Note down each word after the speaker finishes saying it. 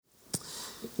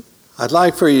I'd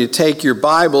like for you to take your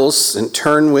Bibles and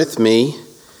turn with me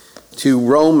to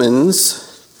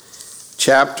Romans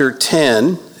chapter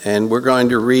 10, and we're going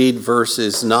to read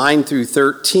verses 9 through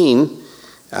 13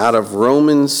 out of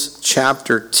Romans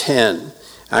chapter 10.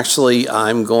 Actually,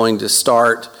 I'm going to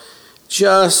start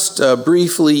just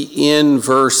briefly in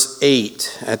verse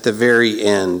 8 at the very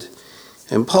end.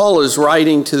 And Paul is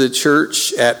writing to the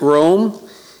church at Rome,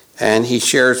 and he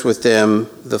shares with them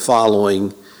the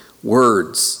following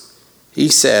words. He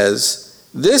says,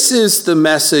 "This is the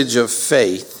message of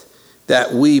faith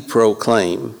that we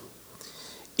proclaim.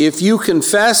 If you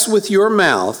confess with your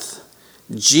mouth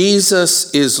Jesus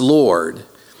is Lord,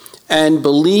 and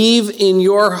believe in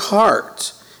your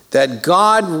heart that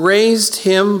God raised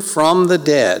him from the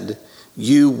dead,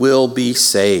 you will be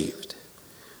saved.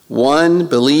 One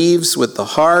believes with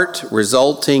the heart,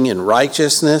 resulting in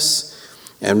righteousness,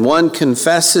 and one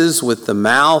confesses with the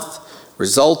mouth,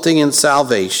 resulting in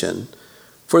salvation.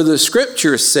 For the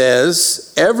scripture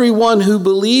says, everyone who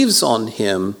believes on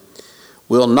him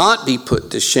will not be put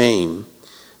to shame,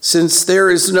 since there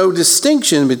is no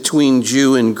distinction between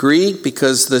Jew and Greek,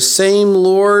 because the same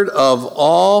Lord of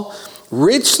all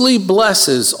richly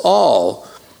blesses all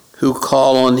who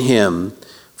call on him.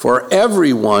 For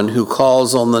everyone who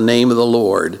calls on the name of the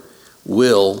Lord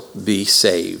will be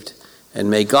saved." And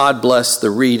may God bless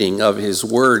the reading of his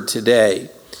word today.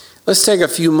 Let's take a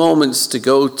few moments to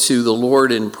go to the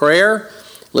Lord in prayer,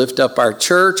 lift up our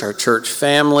church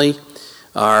family,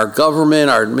 our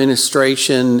government, our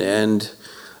administration, and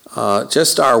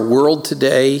just our world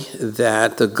today,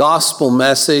 that the gospel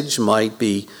message might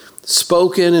be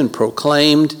spoken and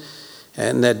proclaimed,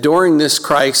 and that during this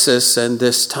crisis and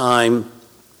this time,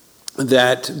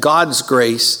 that God's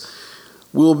grace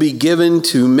will be given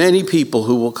to many people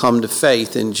who will come to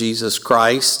faith in Jesus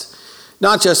Christ.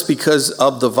 Not just because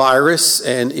of the virus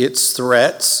and its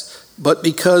threats, but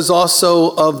because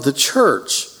also of the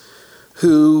church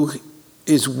who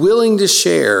is willing to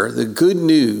share the good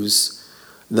news,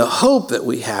 the hope that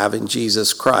we have in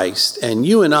Jesus Christ. And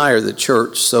you and I are the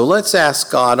church, so let's ask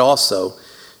God also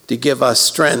to give us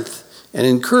strength and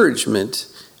encouragement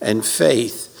and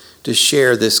faith to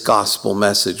share this gospel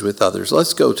message with others.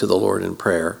 Let's go to the Lord in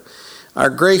prayer. Our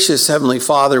gracious Heavenly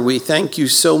Father, we thank you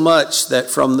so much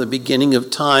that from the beginning of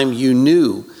time you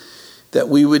knew that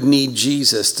we would need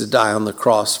Jesus to die on the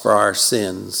cross for our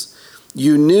sins.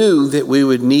 You knew that we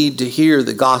would need to hear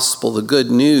the gospel, the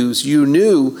good news. You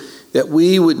knew that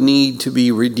we would need to be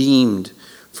redeemed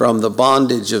from the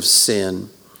bondage of sin.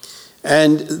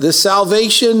 And the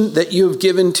salvation that you have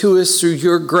given to us through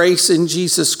your grace in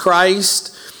Jesus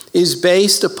Christ is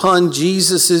based upon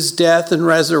Jesus' death and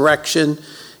resurrection,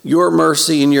 your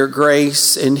mercy and your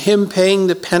grace, and him paying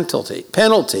the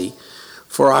penalty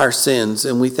for our sins.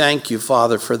 And we thank you,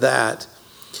 Father, for that.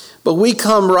 But we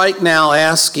come right now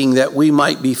asking that we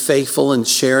might be faithful in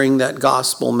sharing that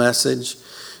gospel message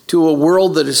to a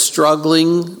world that is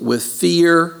struggling with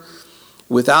fear,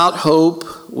 without hope,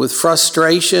 with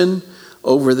frustration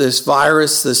over this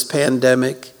virus, this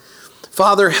pandemic.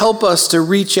 Father, help us to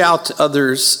reach out to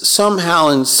others somehow,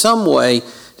 in some way,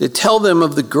 to tell them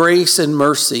of the grace and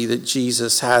mercy that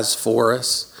Jesus has for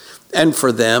us and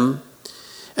for them.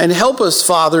 And help us,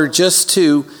 Father, just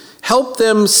to help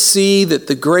them see that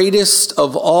the greatest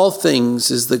of all things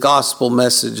is the gospel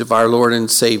message of our Lord and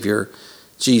Savior,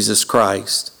 Jesus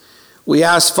Christ. We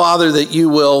ask, Father, that you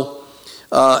will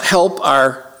help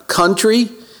our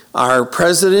country, our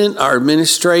president, our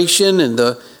administration, and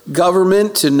the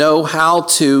government to know how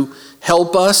to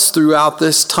help us throughout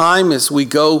this time as we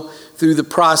go through the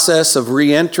process of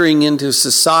re-entering into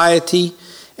society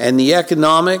and the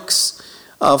economics.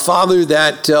 Father,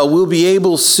 that we'll be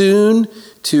able soon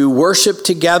to worship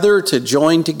together, to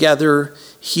join together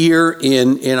here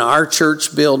in our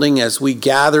church building as we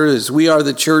gather, as we are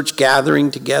the church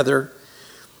gathering together.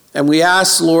 And we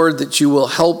ask, Lord, that you will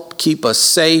help keep us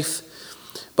safe,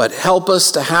 but help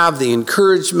us to have the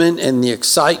encouragement and the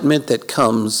excitement that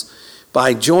comes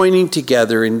by joining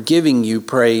together and giving you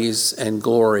praise and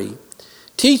glory.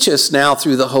 Teach us now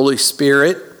through the Holy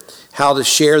Spirit how to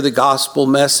share the gospel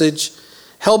message.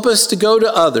 Help us to go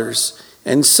to others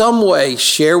and some way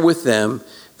share with them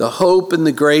the hope and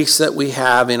the grace that we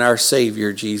have in our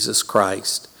Savior, Jesus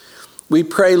Christ. We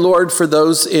pray, Lord, for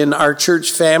those in our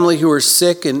church family who are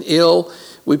sick and ill.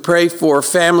 We pray for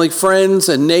family, friends,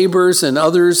 and neighbors and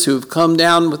others who have come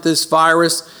down with this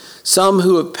virus, some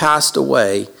who have passed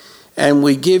away. And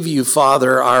we give you,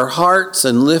 Father, our hearts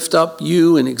and lift up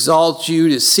you and exalt you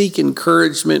to seek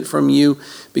encouragement from you,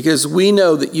 because we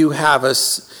know that you have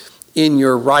us in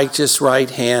your righteous right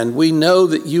hand. We know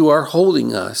that you are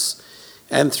holding us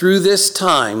And through this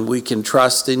time, we can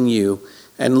trust in you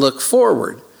and look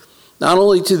forward, not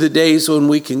only to the days when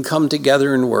we can come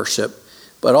together and worship,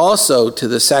 but also to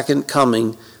the second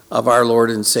coming of our Lord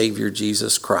and Savior,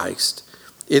 Jesus Christ.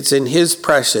 It's in his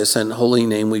precious and holy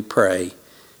name we pray.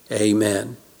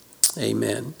 Amen.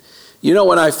 Amen. You know,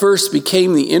 when I first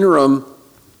became the interim,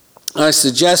 I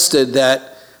suggested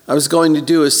that I was going to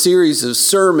do a series of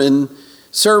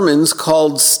sermons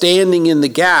called Standing in the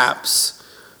Gaps,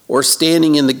 or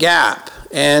Standing in the Gap.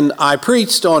 And I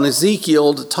preached on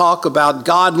Ezekiel to talk about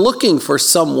God looking for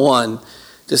someone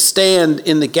to stand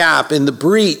in the gap, in the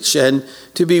breach, and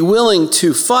to be willing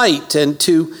to fight and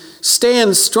to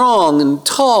stand strong and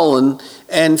tall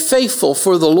and faithful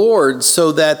for the Lord,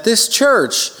 so that this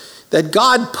church that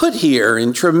God put here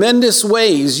in tremendous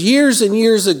ways years and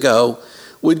years ago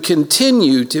would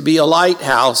continue to be a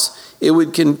lighthouse. It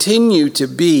would continue to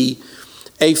be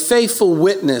a faithful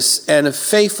witness and a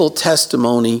faithful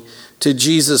testimony to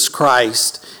Jesus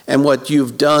Christ and what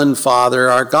you've done, Father.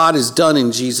 Our God has done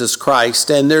in Jesus Christ.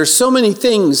 And there's so many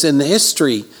things in the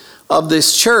history of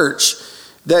this church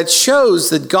that shows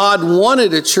that God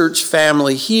wanted a church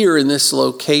family here in this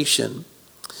location.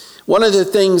 One of the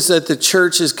things that the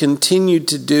church has continued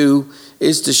to do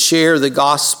is to share the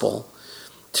gospel,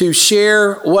 to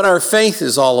share what our faith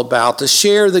is all about, to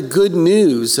share the good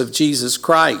news of Jesus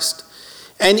Christ.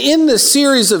 And in the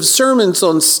series of sermons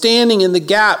on standing in the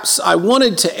gaps, I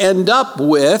wanted to end up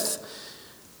with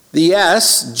the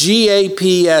S,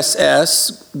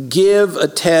 G-A-P-S-S, give,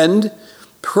 attend,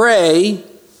 pray,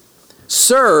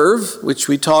 serve, which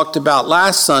we talked about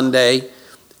last Sunday,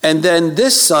 and then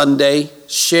this Sunday,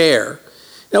 share.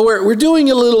 Now, we're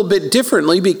doing a little bit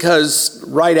differently because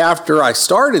right after I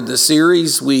started the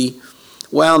series, we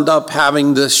wound up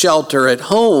having the shelter at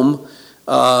home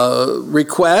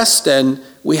request, and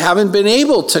we haven't been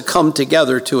able to come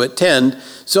together to attend.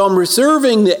 So I'm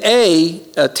reserving the A,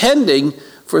 attending,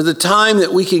 for the time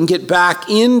that we can get back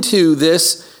into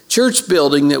this church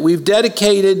building that we've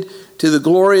dedicated to the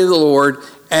glory of the Lord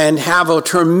and have a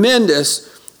tremendous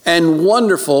and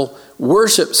wonderful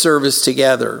worship service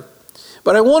together.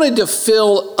 But I wanted to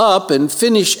fill up and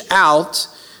finish out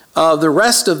the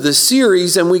rest of the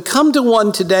series, and we come to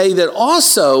one today that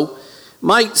also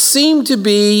might seem to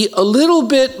be a little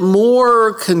bit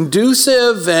more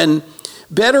conducive and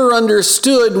better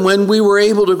understood when we were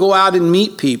able to go out and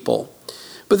meet people.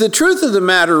 But the truth of the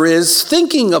matter is,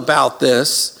 thinking about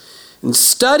this and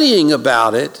studying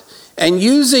about it and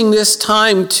using this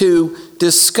time to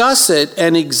discuss it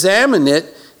and examine it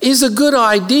is a good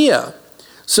idea,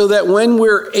 so that when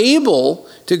we're able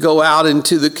to go out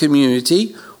into the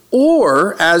community,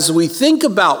 or as we think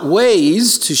about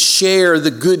ways to share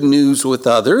the good news with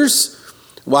others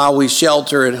while we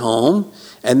shelter at home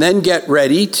and then get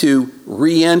ready to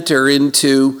re-enter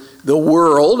into the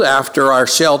world after our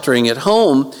sheltering at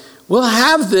home, we'll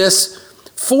have this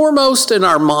foremost in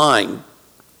our mind.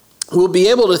 We'll be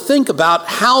able to think about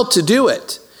how to do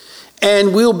it,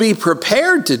 and we'll be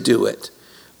prepared to do it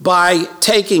by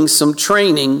taking some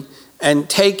training and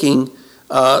taking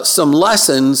some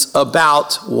lessons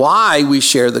about why we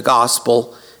share the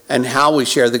gospel and how we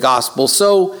share the gospel.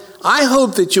 So I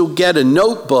hope that you'll get a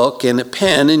notebook and a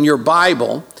pen in your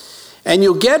Bible, and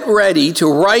you'll get ready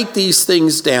to write these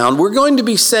things down. We're going to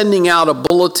be sending out a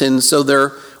bulletin, so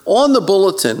they're on the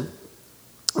bulletin.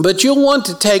 But you'll want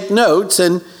to take notes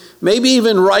and maybe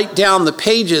even write down the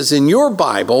pages in your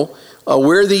Bible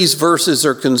where these verses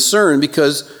are concerned,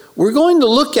 because we're going to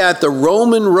look at the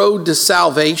Roman road to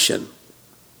salvation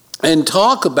and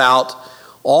talk about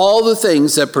all the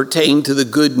things that pertain to the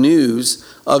good news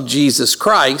of Jesus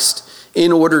Christ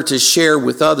in order to share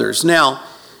with others. Now,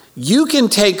 you can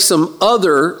take some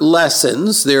other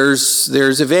lessons. There's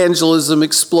Evangelism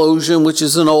Explosion, which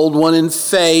is an old one, in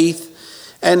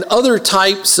faith, and other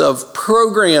types of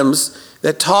programs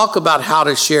that talk about how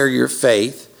to share your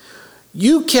faith.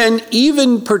 You can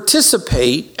even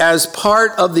participate as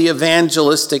part of the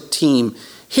evangelistic team.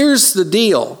 Here's the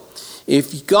deal.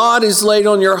 If God has laid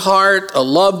on your heart a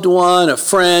loved one, a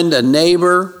friend, a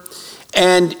neighbor,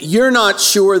 and you're not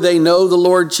sure they know the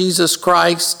Lord Jesus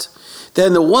Christ,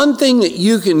 then the one thing that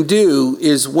you can do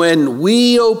is, when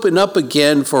we open up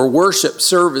again for worship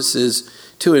services,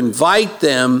 to invite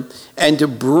them and to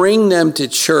bring them to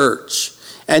church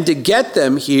and to get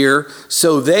them here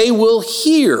so they will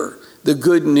hear the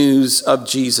good news of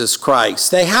Jesus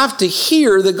Christ. They have to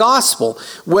hear the gospel,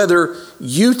 whether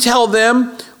you tell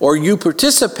them or you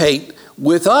participate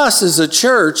with us as a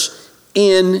church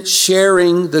in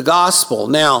sharing the gospel.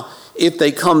 Now, if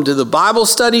they come to the Bible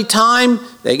study time,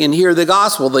 they can hear the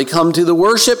gospel. They come to the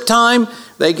worship time,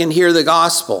 they can hear the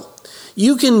gospel.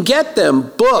 You can get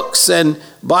them books and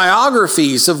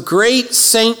biographies of great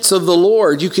saints of the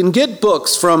Lord. You can get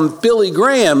books from Billy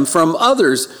Graham, from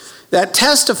others that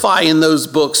testify in those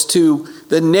books to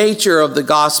the nature of the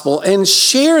gospel, and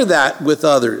share that with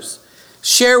others.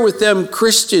 Share with them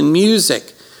Christian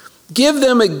music. Give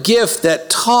them a gift that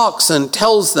talks and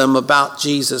tells them about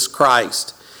Jesus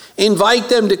Christ. Invite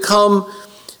them to come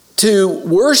to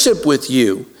worship with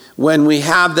you when we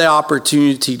have the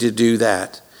opportunity to do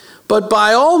that. But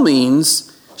by all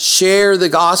means, share the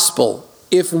gospel.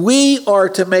 If we are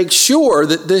to make sure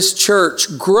that this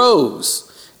church grows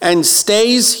and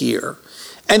stays here,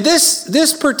 and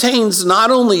this pertains not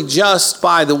only just,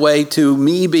 by the way, to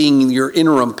me being your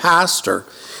interim pastor,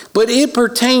 but it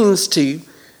pertains to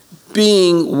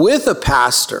being with a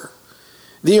pastor.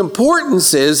 The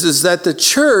importance is that the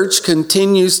church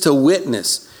continues to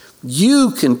witness.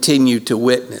 You continue to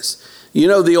witness. You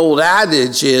know, the old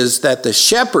adage is that the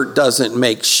shepherd doesn't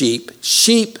make sheep,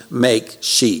 sheep make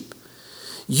sheep.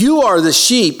 You are the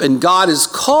sheep, and God is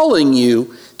calling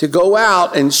you to go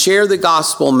out and share the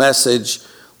gospel message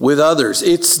with others.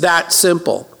 It's that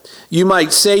simple. You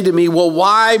might say to me, well,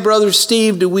 why, Brother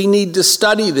Steve, do we need to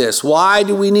study this? Why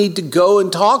do we need to go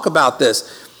and talk about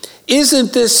this?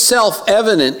 Isn't this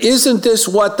self-evident? Isn't this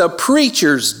what the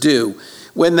preachers do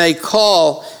when they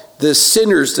call the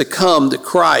sinners to come to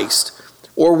Christ?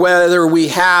 Or whether we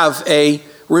have a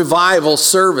revival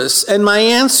service? And my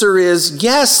answer is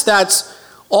yes, that's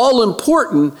all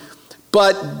important,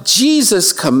 but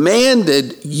Jesus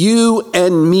commanded you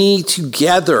and me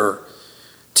together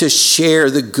to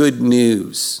share the good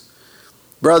news.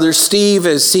 Brother Steve,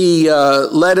 as he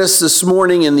led us this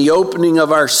morning in the opening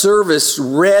of our service,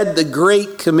 read the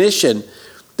Great Commission.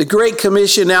 The Great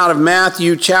Commission out of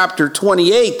Matthew chapter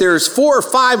 28. There's 4 or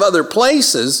 5 other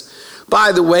places,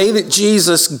 by the way, that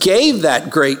Jesus gave that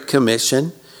Great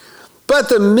Commission. But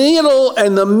the middle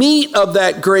and the meat of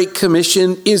that Great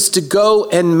Commission is to go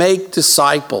and make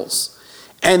disciples.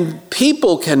 And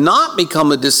people cannot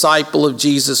become a disciple of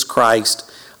Jesus Christ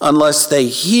unless they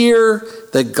hear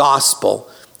the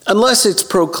gospel, unless it's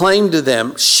proclaimed to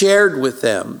them, shared with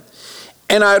them.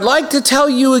 And I'd like to tell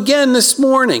you again this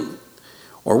morning,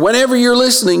 or whenever you're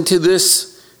listening to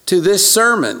this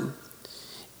sermon,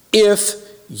 if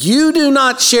you do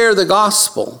not share the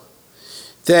gospel,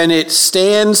 then it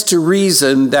stands to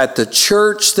reason that the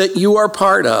church that you are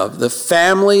part of, the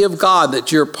family of God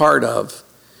that you're part of,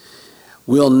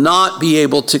 will not be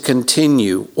able to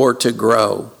continue or to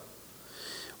grow.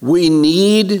 We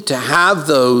need to have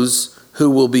those who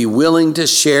will be willing to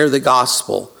share the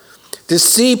gospel, to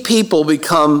see people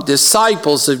become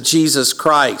disciples of Jesus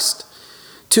Christ,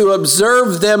 to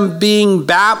observe them being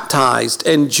baptized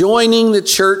and joining the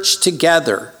church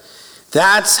together.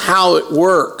 That's how it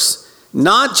works.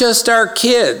 Not just our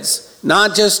kids,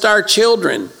 not just our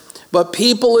children, but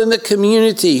people in the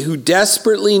community who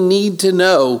desperately need to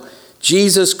know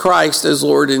Jesus Christ as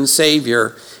Lord and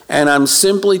Savior. And I'm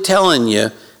simply telling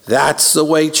you, that's the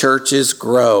way churches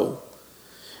grow.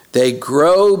 They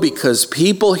grow because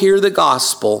people hear the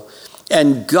gospel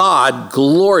and God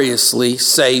gloriously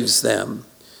saves them.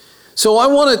 So I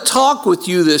want to talk with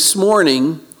you this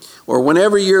morning, or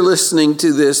whenever you're listening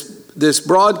to this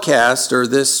broadcast or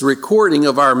this recording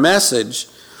of our message,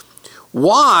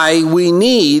 why we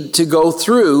need to go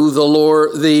through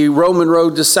the Roman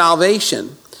road to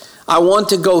salvation. I want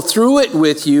to go through it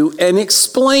with you and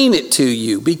explain it to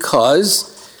you, because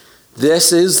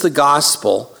this is the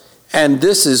gospel and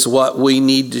this is what we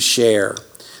need to share.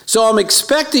 So I'm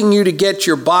expecting you to get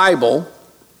your Bible,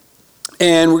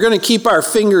 and we're going to keep our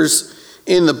fingers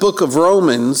in the book of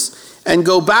Romans and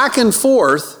go back and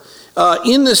forth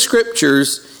in the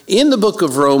scriptures in the book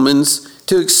of Romans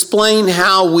to explain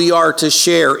how we are to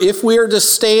share. If we are to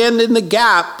stand in the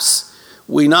gaps,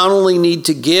 we not only need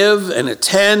to give and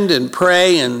attend and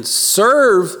pray and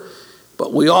serve,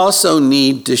 but we also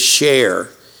need to share.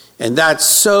 And that's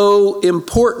so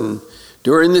important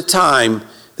during the time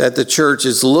that the church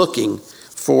is looking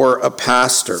for a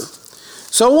pastor.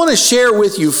 So I want to share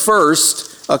with you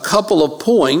first a couple of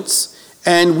points,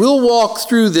 and we'll walk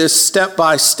through this step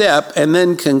by step and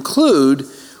then conclude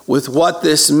with what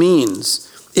this means.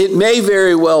 It may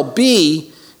very well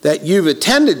be that you've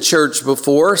attended church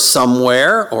before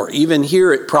somewhere, or even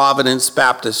here at Providence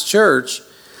Baptist Church,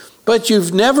 but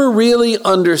you've never really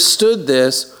understood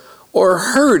this or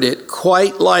heard it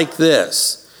quite like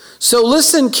this. So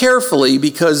listen carefully,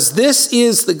 because this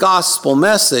is the gospel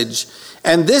message,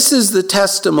 and this is the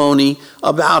testimony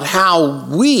about how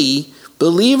we,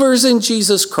 believers in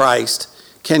Jesus Christ,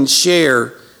 can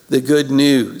share the good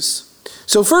news.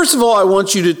 So first of all, I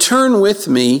want you to turn with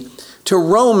me to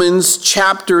Romans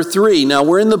chapter 3. Now,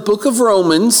 we're in the book of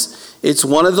Romans. It's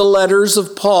one of the letters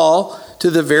of Paul to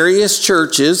the various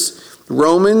churches.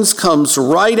 Romans comes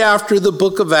right after the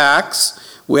book of Acts.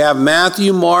 We have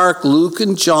Matthew, Mark, Luke,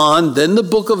 and John, then the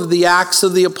book of the Acts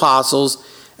of the Apostles,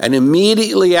 and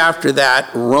immediately after that,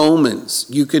 Romans.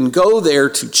 You can go there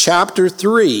to chapter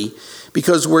 3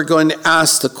 because we're going to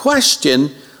ask the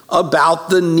question about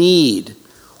the need.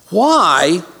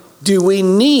 Why do we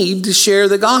need to share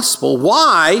the gospel?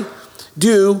 Why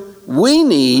do we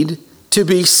need to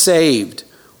be saved?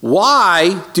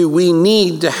 Why do we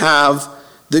need to have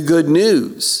the good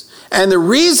news? And the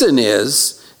reason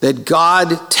is that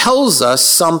God tells us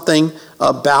something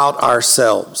about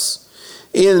ourselves.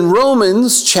 In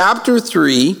Romans chapter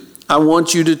 3, I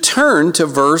want you to turn to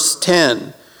verse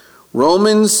 10.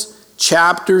 Romans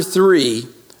chapter 3,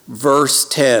 verse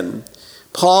 10.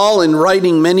 Paul, in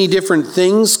writing many different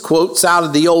things, quotes out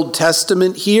of the Old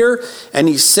Testament here, and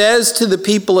he says to the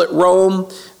people at Rome,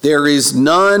 "There is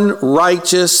none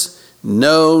righteous,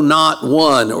 no, not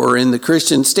one." Or in the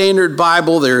Christian Standard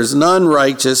Bible, "There is none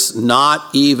righteous, not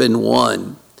even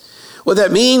one." What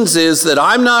that means is that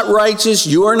I'm not righteous,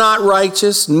 you're not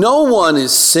righteous, no one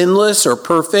is sinless or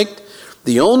perfect.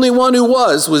 The only one who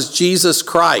was Jesus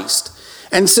Christ.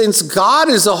 And since God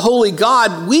is a holy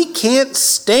God, we can't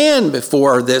stand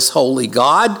before this holy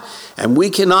God, and we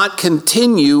cannot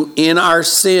continue in our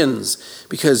sins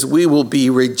because we will be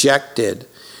rejected.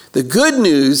 The good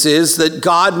news is that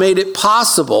God made it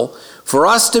possible for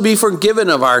us to be forgiven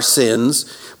of our sins,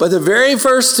 but the very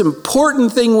first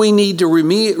important thing we need to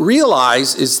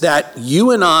realize is that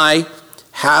you and I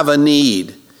have a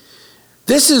need.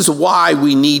 This is why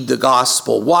we need the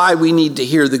gospel, why we need to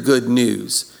hear the good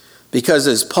news. Because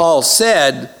as Paul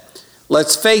said,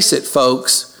 let's face it,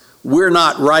 folks, we're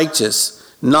not righteous.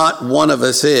 Not one of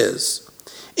us is.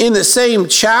 In the same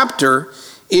chapter,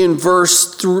 in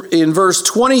verse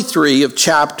 23 of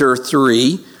chapter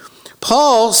 3,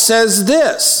 Paul says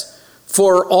this,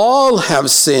 "For all have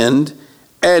sinned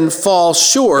and fall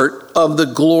short of the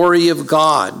glory of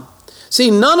God."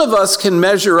 See, none of us can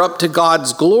measure up to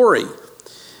God's glory.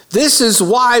 This is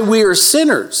why we are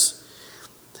sinners.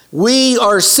 We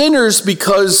are sinners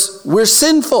because we're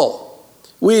sinful.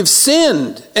 We've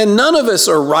sinned, and none of us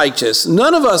are righteous.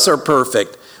 None of us are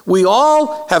perfect. We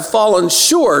all have fallen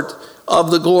short of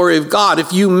the glory of God.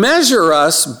 If you measure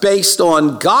us based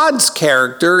on God's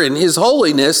character and his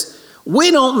holiness,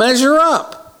 we don't measure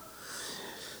up.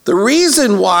 The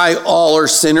reason why all are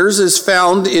sinners is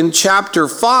found in chapter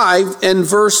 5 and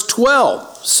verse 12.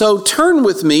 So turn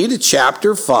with me to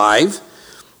chapter 5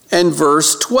 and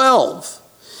verse 12.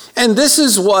 And this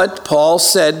is what Paul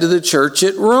said to the church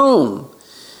at Rome.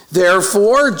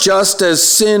 "Therefore, just as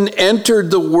sin entered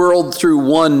the world through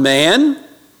one man,"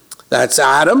 that's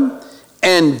Adam,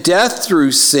 "and death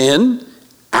through sin,"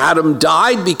 Adam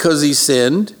died because he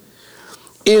sinned,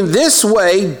 "in this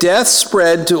way death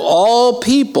spread to all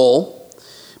people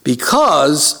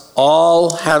because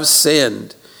all have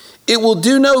sinned." It will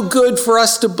do no good for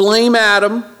us to blame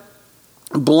Adam,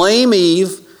 blame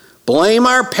Eve, blame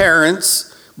our parents,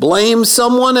 blame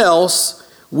someone else.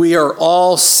 We are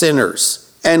all sinners,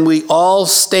 and we all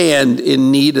stand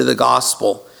in need of the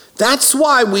gospel. That's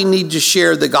why we need to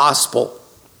share the gospel.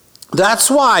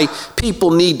 That's why people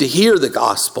need to hear the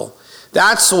gospel.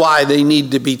 That's why they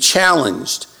need to be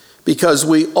challenged, because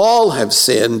we all have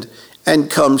sinned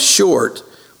and come short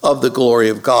of the glory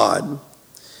of God.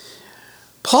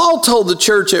 Paul told the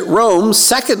church at Rome,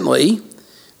 secondly,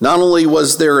 not only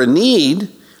was there a need,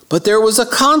 but there was a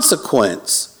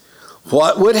consequence.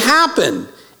 What would happen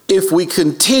if we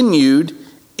continued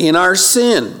in our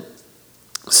sin?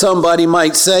 Somebody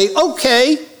might say,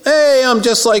 okay, hey, I'm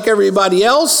just like everybody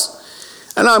else,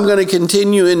 and I'm going to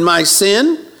continue in my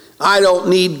sin. I don't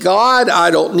need God.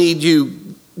 I don't need you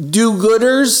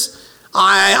do-gooders.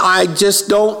 I just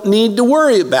don't need to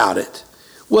worry about it.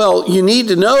 Well, you need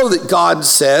to know that God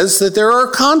says that there are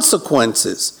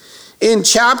consequences. In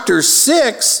chapter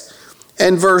 6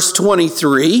 and verse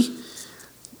 23,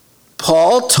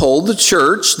 Paul told the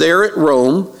church there at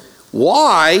Rome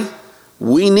why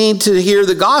we need to hear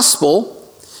the gospel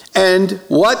and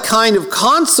what kind of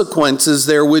consequences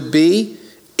there would be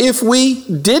if we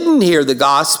didn't hear the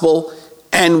gospel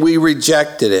and we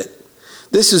rejected it.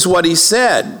 This is what he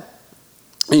said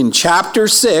in chapter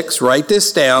 6, write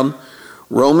this down,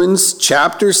 Romans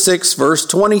chapter 6, verse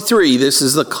 23. This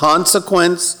is the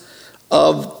consequence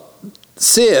of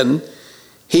sin.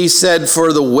 He said,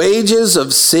 "For the wages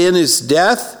of sin is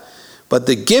death, but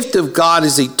the gift of God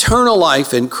is eternal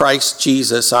life in Christ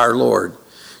Jesus our Lord."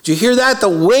 Do you hear that? The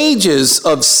wages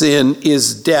of sin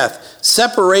is death,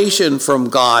 separation from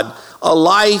God, a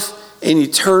life in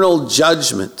eternal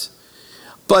judgment.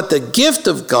 But the gift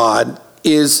of God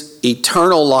is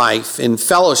eternal life in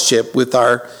fellowship with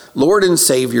our Lord and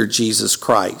Savior, Jesus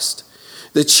Christ.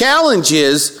 The challenge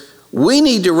is we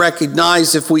need to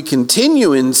recognize if we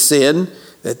continue in sin,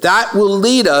 that will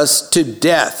lead us to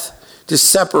death, to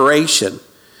separation.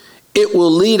 It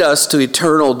will lead us to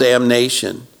eternal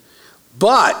damnation.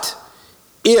 But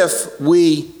if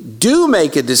we do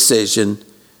make a decision,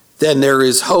 then there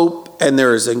is hope and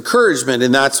there is encouragement,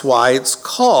 and that's why it's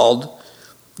called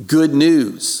good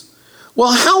news.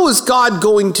 Well, how is God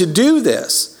going to do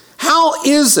this? How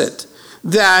is it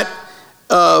that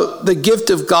the gift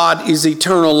of God is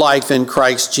eternal life in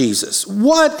Christ Jesus?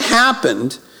 What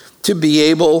happened to be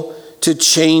able to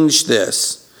change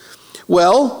this?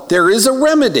 Well, there is a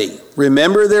remedy.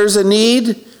 Remember, there's a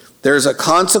need, there's a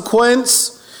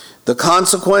consequence. The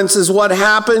consequence is what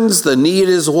happens, the need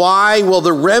is why. Well,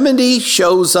 the remedy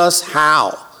shows us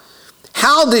how.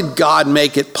 How did God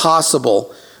make it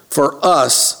possible for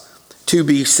us to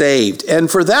be saved? And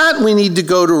for that, we need to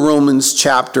go to Romans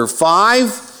chapter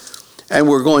 5, and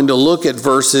we're going to look at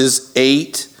verses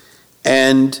 8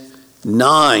 and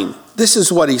 9. This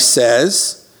is what he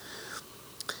says.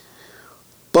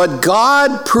 But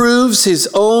God proves his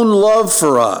own love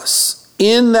for us,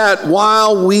 in that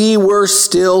while we were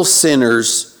still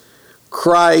sinners,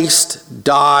 Christ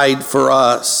died for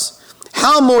us.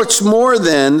 How much more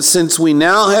then, since we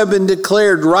now have been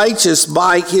declared righteous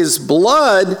by his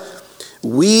blood,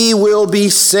 we will be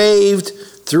saved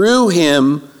through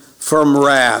him from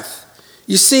wrath.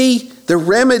 You see, the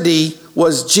remedy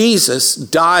was Jesus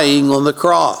dying on the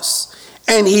cross.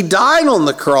 And he died on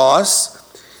the cross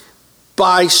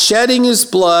by shedding his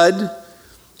blood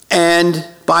and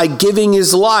by giving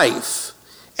his life.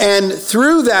 And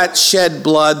through that shed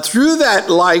blood, through that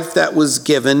life that was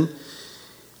given,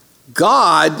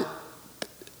 God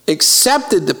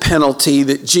accepted the penalty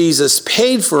that Jesus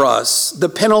paid for us, the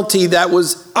penalty that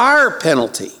was our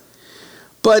penalty.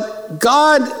 But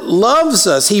God loves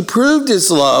us. He proved his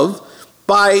love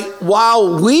by,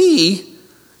 while we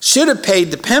should have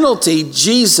paid the penalty,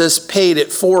 Jesus paid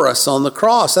it for us on the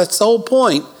cross. That's the whole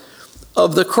point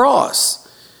of the cross.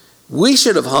 We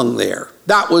should have hung there.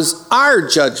 That was our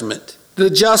judgment. The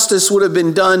justice would have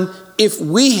been done if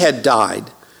we had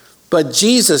died. But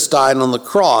Jesus died on the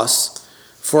cross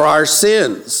for our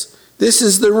sins. This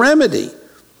is the remedy.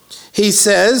 He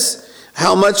says,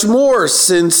 how much more,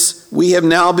 since we have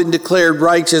now been declared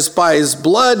righteous by his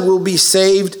blood, will be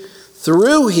saved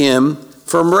through him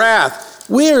from wrath.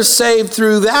 We are saved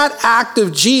through that act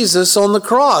of Jesus on the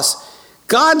cross.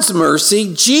 God's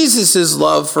mercy, Jesus'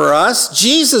 love for us,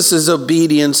 Jesus'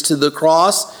 obedience to the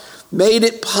cross made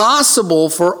it possible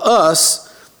for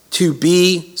us to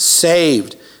be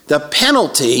saved. The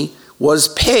penalty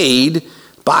was paid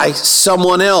by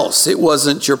someone else. It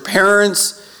wasn't your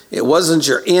parents. It wasn't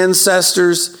your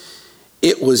ancestors.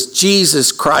 It was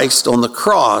Jesus Christ on the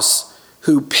cross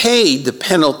who paid the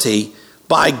penalty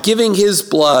by giving his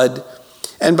blood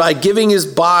and by giving his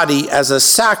body as a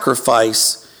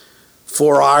sacrifice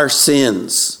for our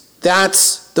sins.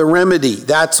 That's the remedy.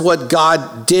 That's what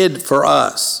God did for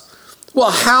us.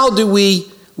 Well, how do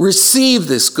we receive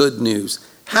this good news?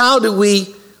 How do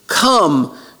we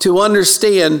come to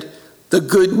understand the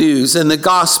good news and the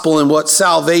gospel and what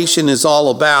salvation is all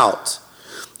about?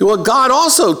 Well, God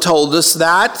also told us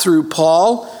that through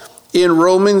Paul in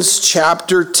Romans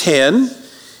chapter 10,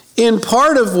 in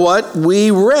part of what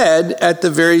we read at the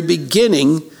very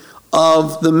beginning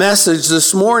of the message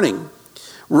this morning.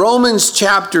 Romans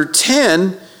chapter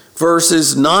 10,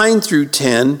 verses 9 through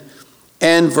 10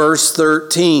 and verse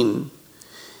 13.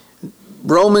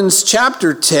 Romans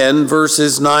chapter 10,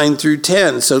 verses 9 through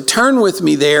 10. So turn with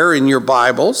me there in your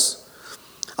Bibles.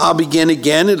 I'll begin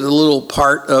again at a little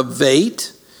part of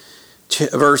 8.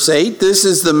 Verse 8, this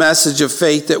is the message of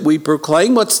faith that we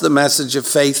proclaim. What's the message of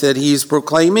faith that he's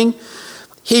proclaiming?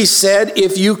 He said,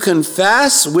 if you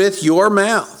confess with your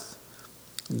mouth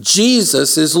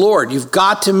Jesus is Lord, you've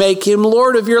got to make him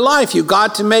Lord of your life. You've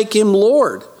got to make him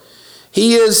Lord.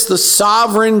 He is the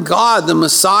sovereign God, the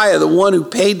Messiah, the one who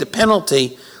paid the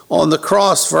penalty on the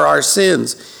cross for our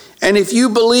sins. And if you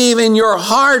believe in your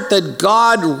heart that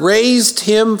God raised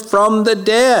him from the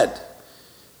dead,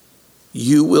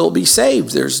 you will be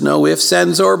saved. There's no ifs,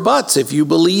 ands, or buts. If you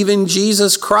believe in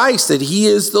Jesus Christ, that he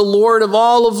is the Lord of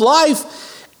all of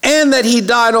life, and that he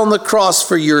died on the cross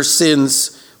for your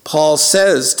sins, Paul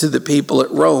says to the people at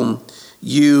Rome,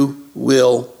 you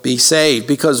will be saved.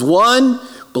 Because one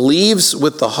believes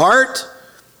with the heart,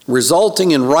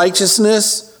 resulting in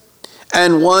righteousness,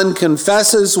 and one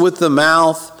confesses with the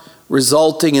mouth,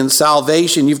 resulting in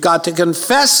salvation. You've got to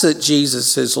confess that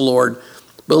Jesus is Lord,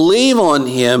 believe on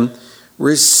him,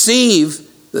 receive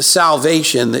the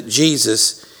salvation that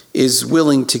Jesus is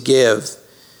willing to give.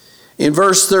 In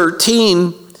verse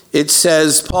 13, it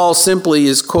says, Paul simply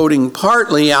is quoting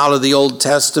partly out of the Old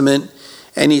Testament,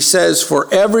 and he says,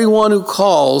 for everyone who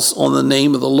calls on the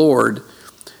name of the Lord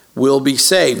will be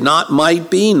saved. Not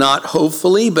might be, not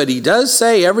hopefully, but he does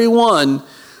say everyone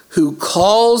who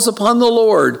calls upon the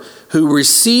Lord, who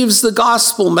receives the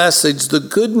gospel message, the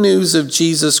good news of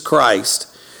Jesus Christ,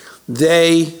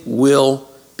 they will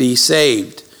be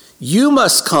saved. You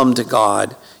must come to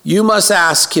God. You must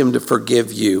ask him to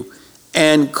forgive you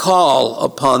and call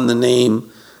upon the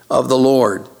name of the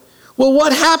Lord. Well,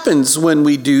 what happens when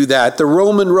we do that? The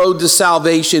Roman road to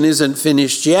salvation isn't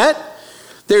finished yet.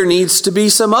 There needs to be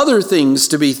some other things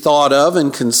to be thought of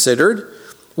and considered.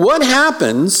 What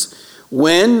happens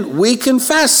when we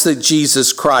confess that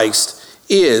Jesus Christ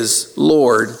is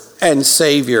Lord and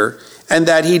Savior and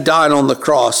that he died on the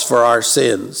cross for our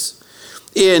sins?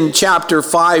 In chapter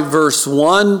 5, verse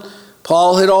 1,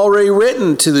 Paul had already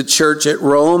written to the church at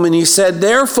Rome, and he said,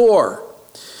 therefore,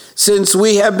 since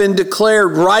we have been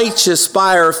declared righteous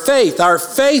by our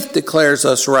faith declares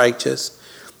us righteous,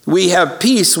 we have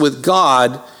peace with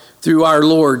God through our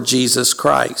Lord Jesus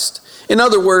Christ. In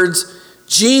other words,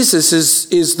 Jesus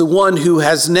is the one who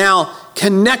has now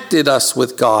connected us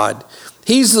with God.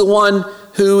 He's the one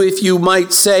who, if you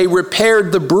might say,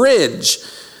 repaired the bridge,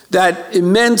 that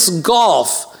immense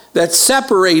gulf that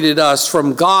separated us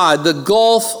from God, the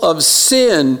gulf of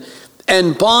sin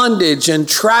and bondage and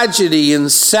tragedy and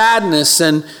sadness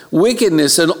and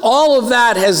wickedness, and all of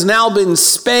that has now been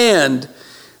spanned.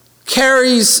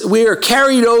 We are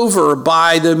carried over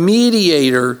by the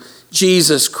mediator,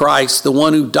 Jesus Christ, the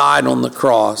one who died on the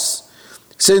cross.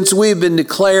 Since we've been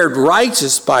declared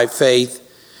righteous by faith,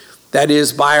 that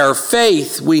is, by our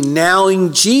faith, we now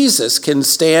in Jesus can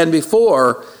stand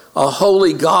before a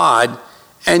holy God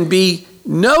and be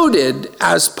noted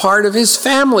as part of his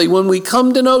family. When we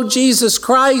come to know Jesus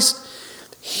Christ,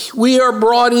 we are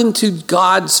brought into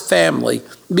God's family.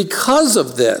 Because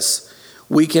of this,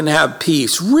 we can have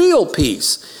peace, real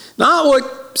peace, not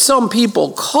what some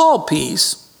people call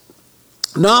peace,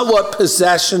 not what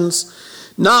possessions,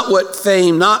 not what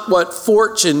fame, not what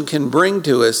fortune can bring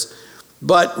to us,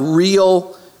 but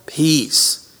real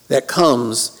peace that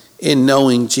comes in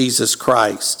knowing Jesus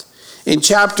Christ. In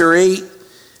chapter 8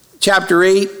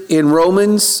 in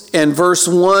Romans and verse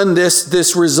 1,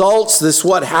 this results, this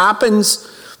what happens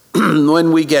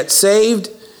when we get saved,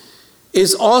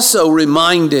 is also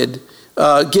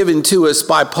given to us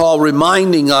by Paul,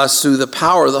 reminding us through the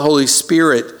power of the Holy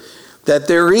Spirit that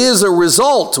there is a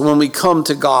result when we come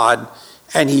to God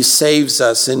and he saves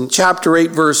us. In chapter 8,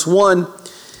 verse 1,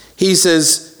 he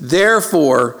says,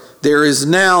 therefore, there is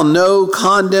now no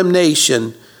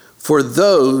condemnation for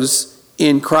those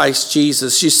in Christ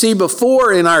Jesus. You see,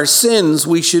 before in our sins,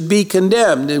 we should be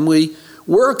condemned, and we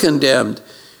were condemned.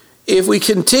 If we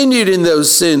continued in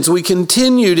those sins, we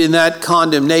continued in that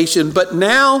condemnation. But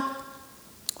now,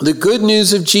 the good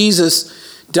news of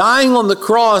Jesus dying on the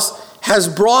cross has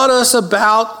brought us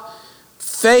about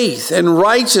faith and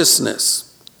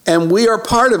righteousness. And we are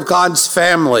part of God's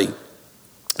family.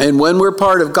 And when we're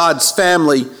part of God's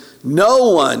family,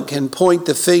 no one can point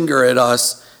the finger at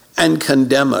us and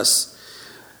condemn us.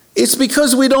 It's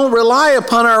because we don't rely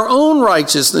upon our own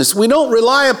righteousness. We don't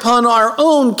rely upon our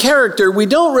own character. We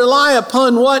don't rely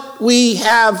upon what we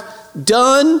have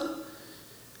done,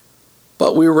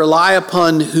 but we rely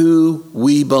upon who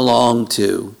we belong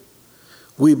to.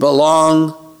 We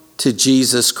belong to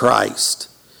Jesus Christ.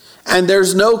 And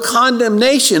there's no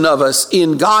condemnation of us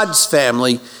in God's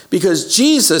family because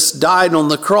Jesus died on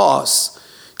the cross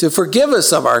to forgive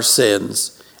us of our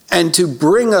sins and to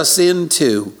bring us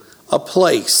into a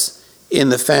place in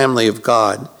the family of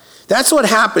God. That's what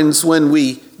happens when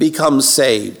we become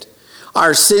saved.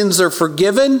 Our sins are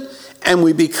forgiven and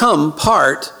we become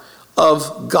part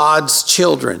of God's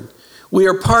children. We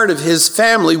are part of his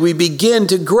family. We begin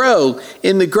to grow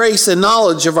in the grace and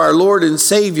knowledge of our Lord and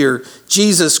Savior,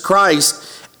 Jesus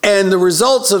Christ. And the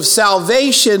results of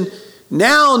salvation,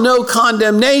 now no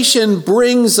condemnation,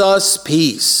 brings us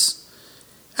peace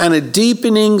and a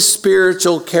deepening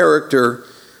spiritual character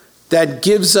that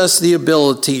gives us the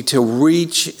ability to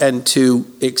reach and to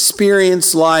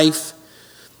experience life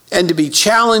and to be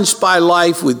challenged by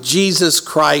life with Jesus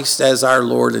Christ as our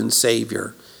Lord and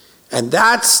Savior. And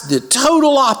that's the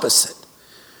total opposite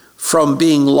from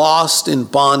being lost in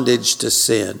bondage to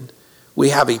sin. We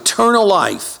have eternal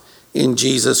life in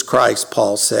Jesus Christ,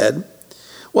 Paul said.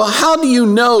 Well, how do you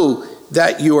know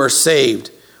that you are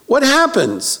saved? What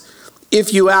happens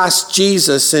if you ask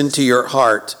Jesus into your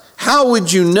heart? How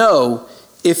would you know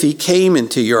if he came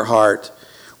into your heart?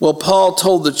 Well, Paul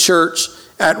told the church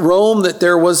at Rome that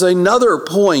there was another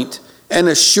point and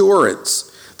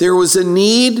assurance. There was a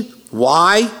need,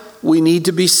 why we need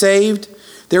to be saved.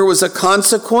 There was a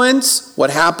consequence, what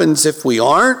happens if we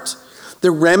aren't.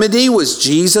 The remedy was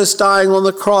Jesus dying on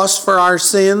the cross for our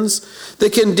sins. The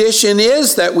condition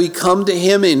is that we come to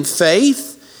him in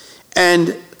faith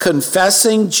and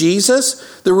confessing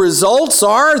Jesus. The results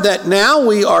are that now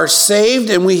we are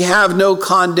saved and we have no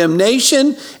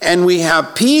condemnation and we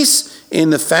have peace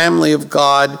in the family of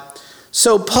God.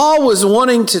 So Paul was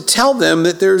wanting to tell them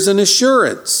that there's an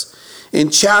assurance.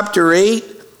 In chapter 8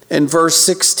 and verse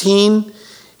 16,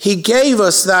 he gave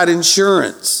us that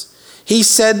assurance. He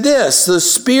said this, the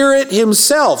Spirit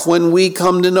himself, when we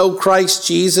come to know Christ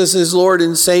Jesus as Lord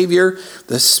and Savior,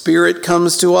 the Spirit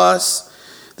comes to us.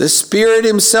 The Spirit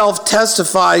himself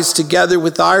testifies together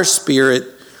with our spirit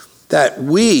that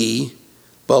we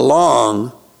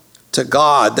belong to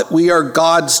God, that we are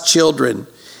God's children.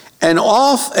 And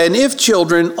if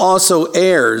children, also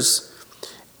heirs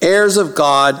of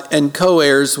God and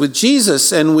co-heirs with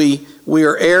Jesus. And we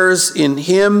are heirs in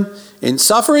him in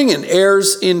suffering and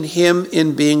heirs in him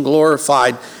in being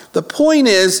glorified. The point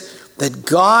is that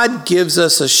God gives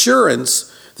us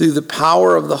assurance through the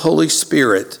power of the Holy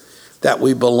Spirit that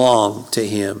we belong to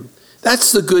him.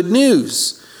 That's the good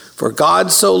news. For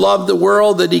God so loved the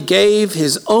world that he gave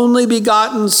his only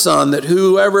begotten Son, that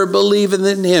whoever believeth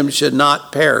in him should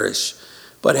not perish,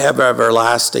 but have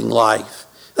everlasting life.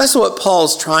 That's what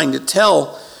Paul's trying to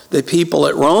tell the people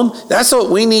at Rome. That's what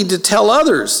we need to tell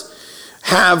others.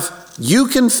 Have you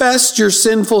confessed your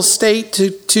sinful state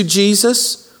to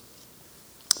Jesus?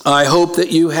 I hope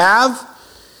that you have.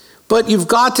 But you've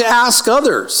got to ask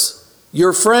others,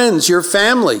 your friends, your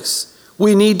families.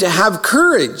 We need to have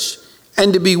courage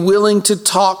and to be willing to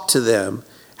talk to them.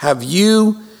 Have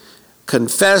you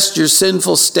confessed your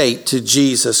sinful state to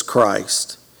Jesus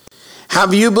Christ?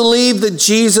 Have you believed that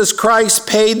Jesus Christ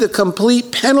paid the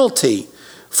complete penalty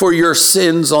for your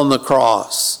sins on the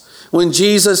cross? When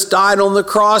Jesus died on the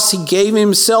cross, he gave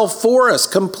himself for us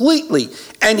completely,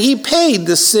 and he paid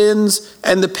the sins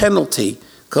and the penalty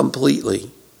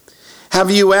completely. Have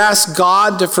you asked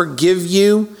God to forgive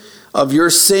you of your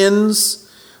sins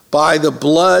by the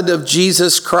blood of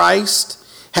Jesus Christ?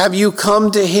 Have you come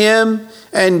to him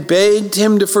and begged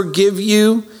him to forgive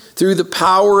you through the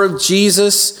power of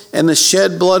Jesus and the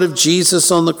shed blood of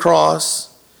Jesus on the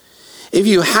cross? If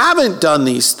you haven't done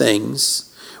these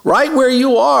things, right where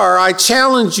you are, I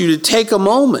challenge you to take a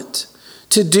moment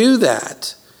to do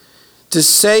that. To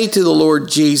say to the Lord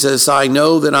Jesus, I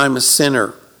know that I'm a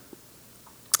sinner.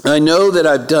 I know that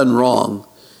I've done wrong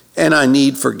and I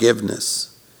need forgiveness.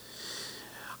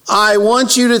 I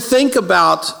want you to think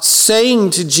about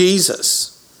saying to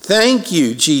Jesus, thank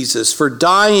you, Jesus, for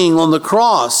dying on the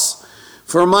cross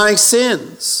for my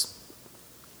sins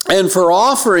and for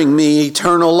offering me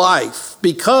eternal life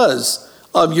because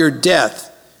of your death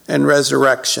and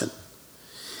resurrection.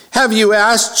 Have you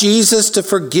asked Jesus to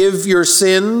forgive your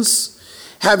sins?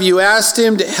 Have you asked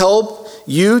him to help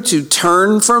you to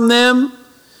turn from them?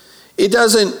 It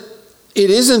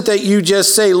isn't that you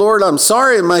just say, Lord, I'm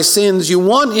sorry of my sins. You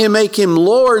want him to make him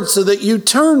Lord so that you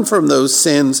turn from those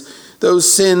sins.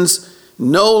 Those sins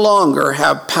no longer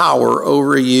have power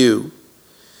over you.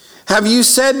 Have you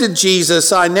said to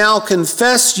Jesus, I now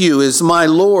confess you as my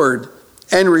Lord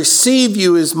and receive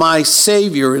you as my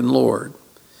Savior and Lord?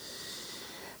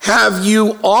 Have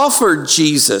you offered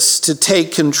Jesus to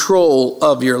take control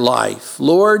of your life?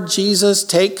 Lord Jesus,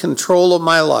 take control of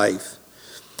my life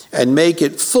and make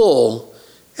it full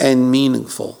and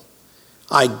meaningful.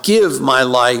 I give my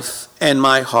life and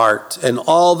my heart and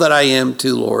all that I am to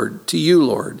you,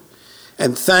 Lord,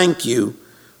 and thank you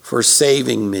for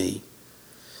saving me.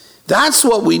 That's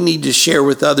what we need to share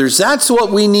with others. That's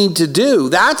what we need to do.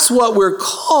 That's what we're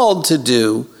called to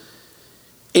do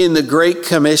in the Great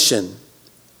Commission,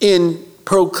 in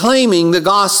proclaiming the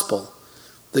gospel,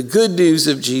 the good news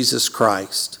of Jesus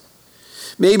Christ.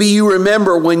 Maybe you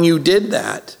remember when you did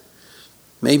that.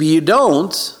 Maybe you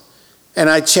don't, and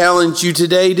I challenge you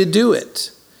today to do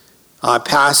it. I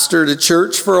pastored a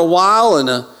church for a while, and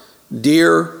a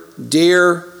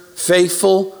dear,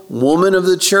 faithful woman of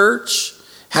the church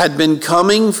had been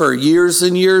coming for years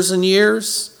and years and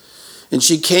years. And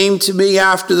she came to me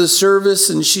after the service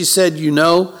and she said,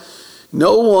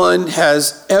 no one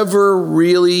has ever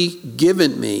really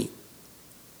given me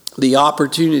the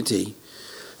opportunity,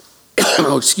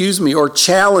 or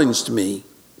challenged me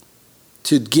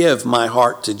to give my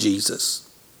heart to Jesus.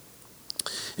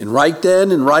 And right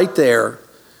then and right there,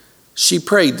 she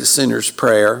prayed the sinner's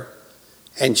prayer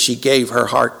and she gave her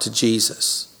heart to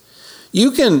Jesus.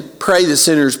 You can pray the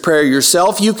sinner's prayer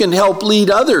yourself. You can help lead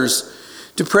others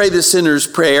to pray the sinner's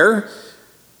prayer.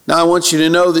 Now, I want you to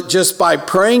know that just by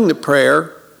praying the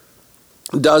prayer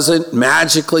doesn't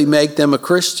magically make them a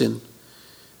Christian.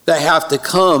 They have to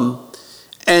come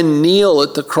and kneel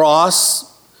at the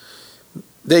cross.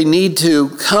 They need to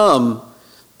come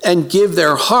and give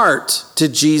their heart to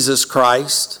Jesus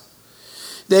Christ.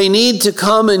 They need to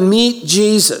come and meet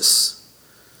Jesus,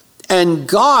 and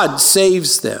God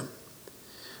saves them.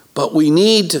 But we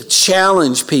need to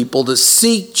challenge people to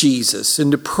seek Jesus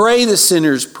and to pray the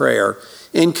sinner's prayer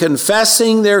in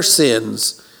confessing their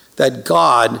sins that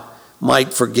God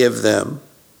might forgive them.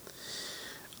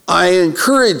 I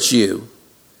encourage you,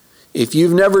 if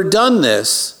you've never done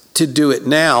this, to do it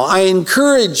now. I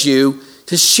encourage you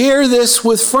to share this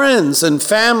with friends and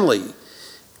family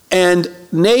and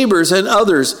neighbors and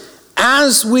others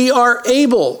as we are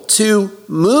able to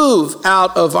move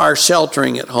out of our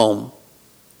sheltering at home,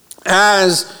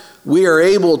 as we are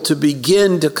able to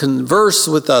begin to converse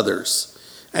with others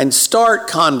and start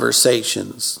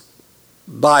conversations.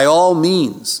 By all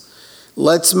means,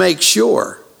 let's make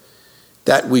sure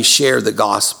that we share the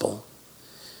gospel.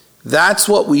 That's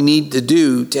what we need to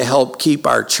do to help keep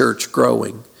our church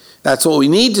growing. That's what we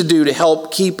need to do to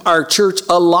help keep our church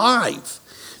alive.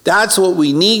 That's what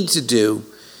we need to do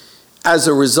as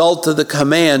a result of the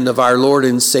command of our Lord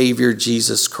and Savior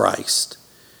Jesus Christ,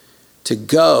 to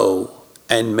go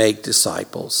and make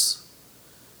disciples,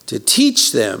 to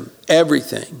teach them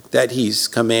everything that he's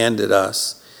commanded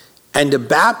us, and to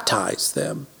baptize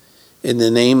them in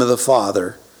the name of the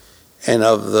Father and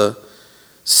of the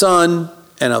Son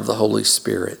and of the Holy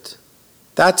Spirit.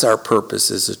 That's our purpose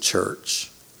as a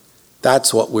church.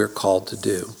 That's what we're called to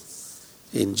do.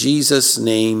 In Jesus'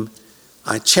 name,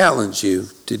 I challenge you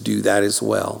to do that as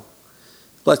well.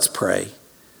 Let's pray.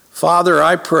 Father,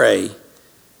 I pray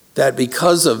that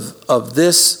because of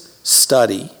this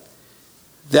study,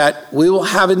 that we will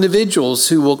have individuals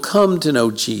who will come to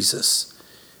know Jesus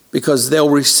because they'll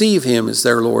receive him as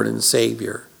their Lord and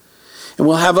Savior. And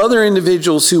we'll have other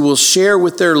individuals who will share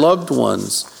with their loved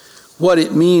ones what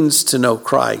it means to know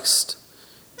Christ.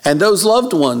 And those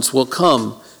loved ones will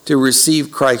come to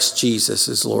receive Christ Jesus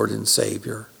as Lord and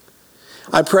Savior.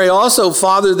 I pray also,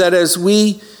 Father, that as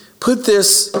we put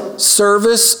this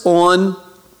service on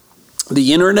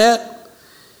the internet,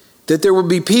 that there will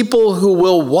be people who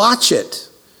will watch it,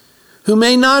 who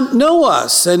may not know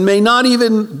us and may not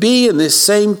even be in this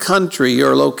same country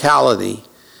or locality,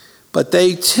 but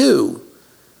they too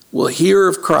will hear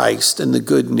of Christ and the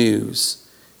good news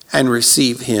and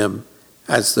receive him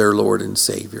as their Lord and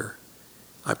Savior.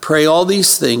 I pray all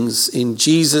these things in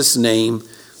Jesus' name,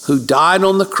 who died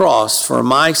on the cross for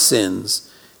my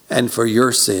sins and for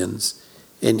your sins.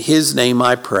 In his name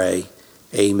I pray,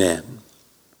 amen.